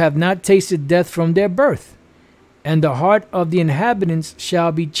 who have not tasted death from their birth. And the heart of the inhabitants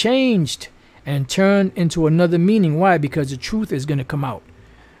shall be changed and turned into another meaning. Why? Because the truth is going to come out.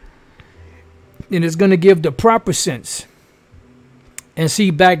 And it's going to give the proper sense. And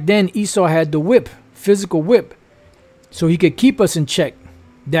see, back then Esau had the whip, physical whip, so he could keep us in check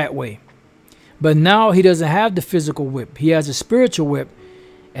that way. But now he doesn't have the physical whip. He has a spiritual whip.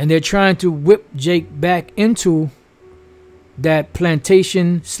 And they're trying to whip Jake back into that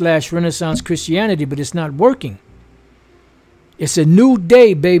plantation / Renaissance Christianity, but it's not working. It's a new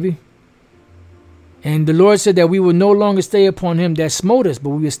day, baby. And the Lord said that we will no longer stay upon him that smote us, but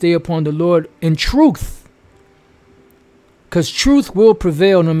we will stay upon the Lord in truth. Because truth will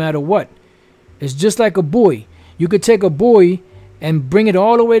prevail no matter what. It's just like a buoy. You could take a buoy and bring it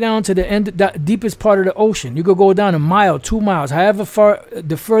all the way down to the end, the deepest part of the ocean. You could go down a mile, 2 miles, however far,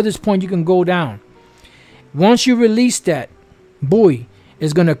 the furthest point you can go down. Once you release that buoy,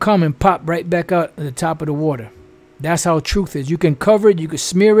 it's going to come and pop right back out at the top of the water. That's how truth is. You can cover it, you can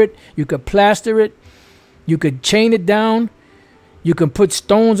smear it, you can plaster it, you could chain it down, you can put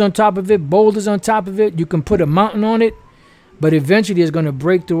stones on top of it, boulders on top of it, you can put a mountain on it, but eventually it's going to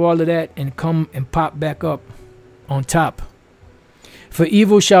break through all of that and come and pop back up on top. For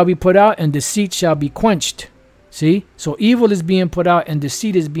evil shall be put out, and deceit shall be quenched. See? So evil is being put out, and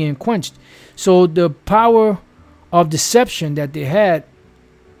deceit is being quenched. So the power of deception that they had,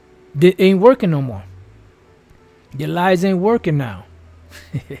 they ain't working no more. Their lies ain't working now.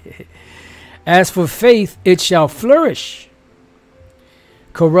 As for faith, it shall flourish.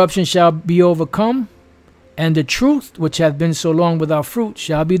 Corruption shall be overcome, and the truth, which hath been so long without fruit,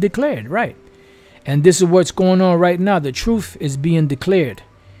 shall be declared. Right. And this is what's going on right now. The truth is being declared.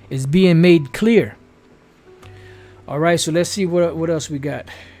 It's being made clear. All right, so let's see what else we got.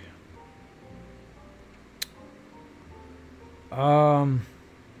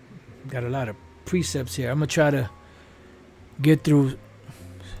 Got a lot of precepts here. I'm going to try to get through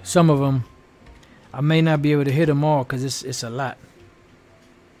some of them. I may not be able to hit them all because it's a lot.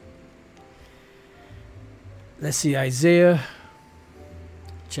 Let's see, Isaiah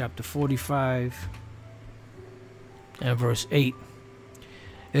chapter 45 and verse 8.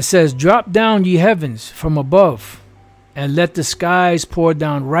 It says, drop down, ye heavens, from above, and let the skies pour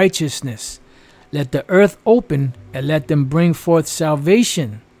down righteousness. Let the earth open, and let them bring forth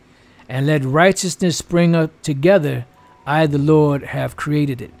salvation, and let righteousness spring up together. I, the Lord, have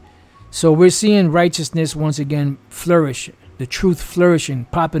created it. So we're seeing righteousness once again flourish, the truth flourishing,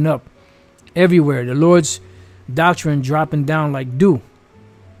 popping up everywhere. The Lord's doctrine dropping down like dew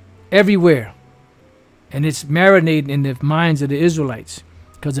everywhere, and it's marinating in the minds of the Israelites,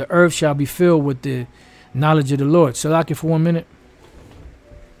 because the earth shall be filled with the knowledge of the Lord. So, like it for 1 minute.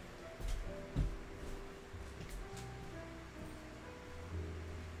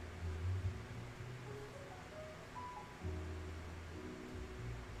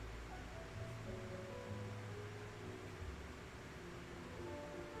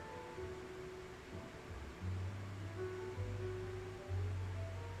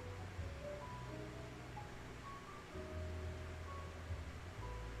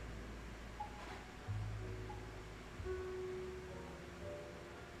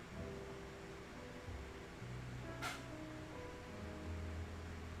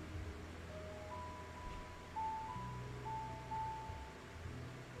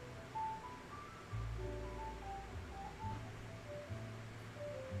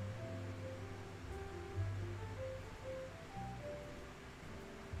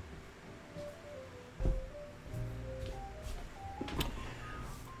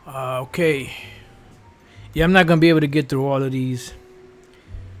 Okay. Yeah, I'm not going to be able to get through all of these.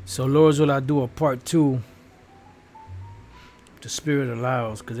 So, Lord's will I do a part 2. The Spirit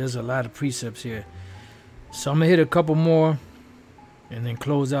allows, because there's a lot of precepts here. So, I'm going to hit a couple more and then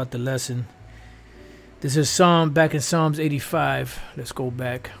close out the lesson. This is back in Psalms 85. Let's go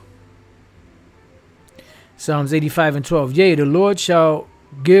back. Psalms 85 and 12. Yea, the Lord shall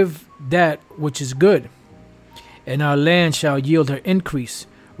give that which is good, and our land shall yield her increase.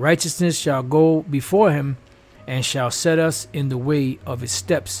 Righteousness shall go before him, and shall set us in the way of his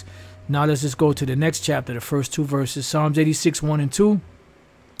steps. Now let's just go to the next chapter, the first 2 verses. Psalms 86, 1 and 2.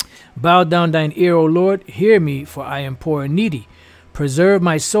 Bow down thine ear, O Lord, hear me, for I am poor and needy. Preserve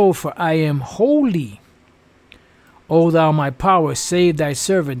my soul, for I am holy. O thou my power, save thy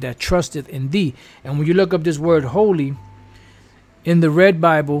servant that trusteth in thee. And when you look up this word holy, in the red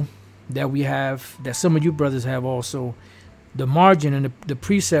Bible that we have, that some of you brothers have also, the margin and the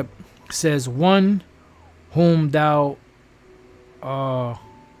precept says, one whom thou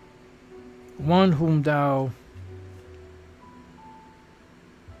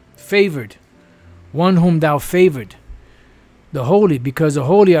favored. One whom thou favored. The holy, because the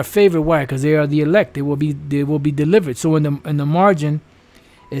holy are favored. Why? Because they are the elect. They will be delivered. So in the margin,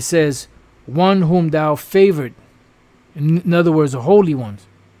 it says, one whom thou favored. In other words, the holy ones.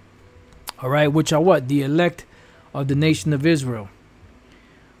 All right, which are what? The elect of the nation of Israel.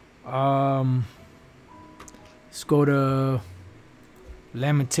 Let's go to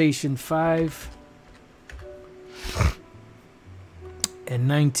Lamentation 5 and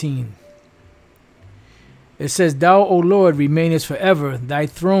 19. It says, Thou, O Lord, remainest forever, thy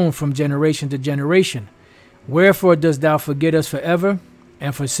throne from generation to generation. Wherefore dost thou forget us forever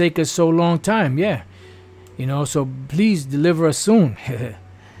and forsake us so long time? Yeah. So please deliver us soon.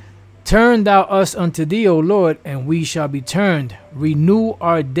 Turn thou us unto thee, O Lord, and we shall be turned. Renew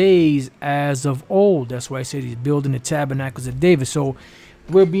our days as of old. That's why I said he's building the tabernacles of David. So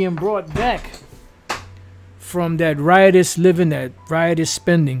we're being brought back from that riotous living, that riotous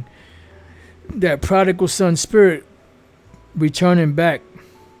spending, that prodigal son spirit, returning back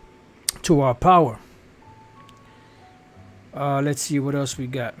to our power. Let's see what else we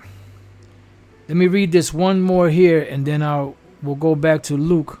got. Let me read this one more here, and then we'll go back to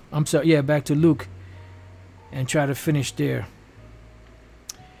Luke. I'm sorry, yeah, back to Luke. and try to finish there.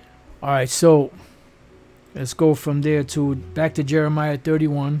 All right, so let's go from there to back to Jeremiah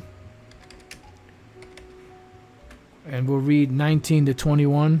 31. And we'll read 19 to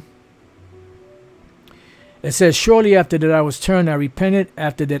 21. It says, surely after that I was turned, I repented.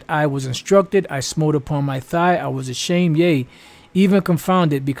 After that I was instructed, I smote upon my thigh. I was ashamed, yea, even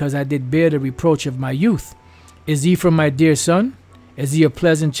confounded, because I did bear the reproach of my youth. Is Ephraim my dear son? Is he a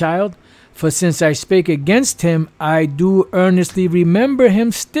pleasant child? For since I spake against him, I do earnestly remember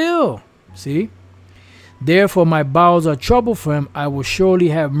him still. See? Therefore my bowels are troubled for him. I will surely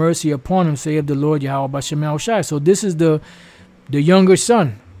have mercy upon him, saith the Lord Yahweh Bashem Yahushai. So this is the younger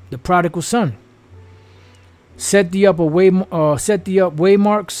son, the prodigal son. Set thee up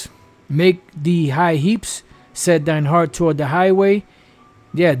waymarks, make thee high heaps, set thine heart toward the highway.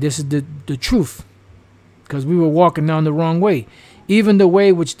 Yeah, this is the truth, because we were walking down the wrong way. Even the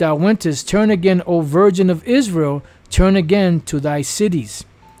way which thou wentest, turn again, O virgin of Israel, turn again to thy cities.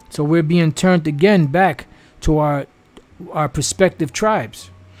 So we're being turned again back to our prospective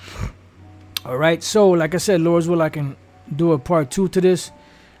tribes. All right, so like I said, Lord's will, I can do a part 2 to this.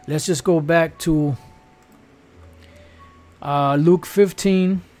 Let's just go back to Luke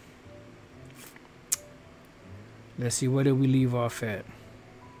 15. Let's see, where did we leave off at?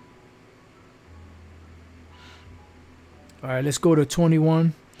 All right, let's go to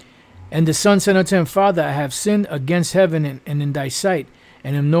 21. And the son said unto him, Father, I have sinned against heaven and in thy sight,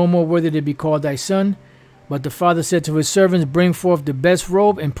 and am no more worthy to be called thy son. But the father said to his servants, bring forth the best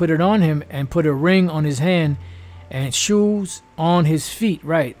robe and put it on him, and put a ring on his hand and shoes on his feet.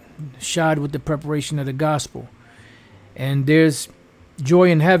 Right, shod with the preparation of the gospel. And there's joy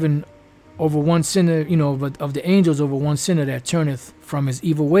in heaven over one sinner, of the angels over one sinner that turneth from his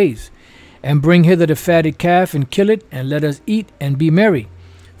evil ways. And bring hither the fatted calf, and kill it, and let us eat and be merry.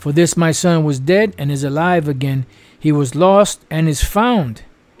 For this my son was dead, and is alive again. He was lost, and is found.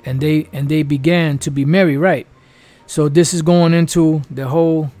 And they began to be merry, right? So this is going into the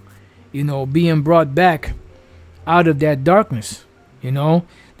whole, being brought back out of that darkness.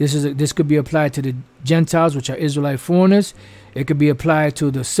 This could be applied to the Gentiles, which are Israelite foreigners. It could be applied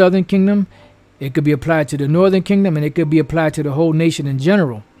to the southern kingdom. It could be applied to the northern kingdom, and it could be applied to the whole nation in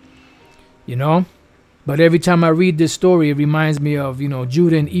general. But every time I read this story, it reminds me of,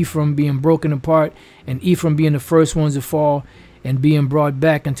 Judah and Ephraim being broken apart, and Ephraim being the first ones to fall and being brought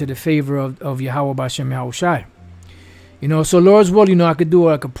back into the favor of Yahweh Bashem Yahushai. So Lord's will, I could do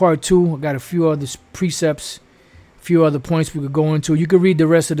like a part 2. I got a few other precepts, a few other points we could go into. You could read the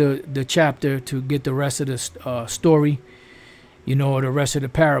rest of the chapter to get the rest of the story, or the rest of the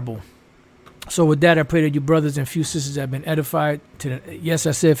parable. So with that, I pray that you brothers and few sisters have been edified. Yes,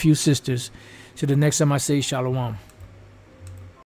 I said few sisters. To the next time I say shalom.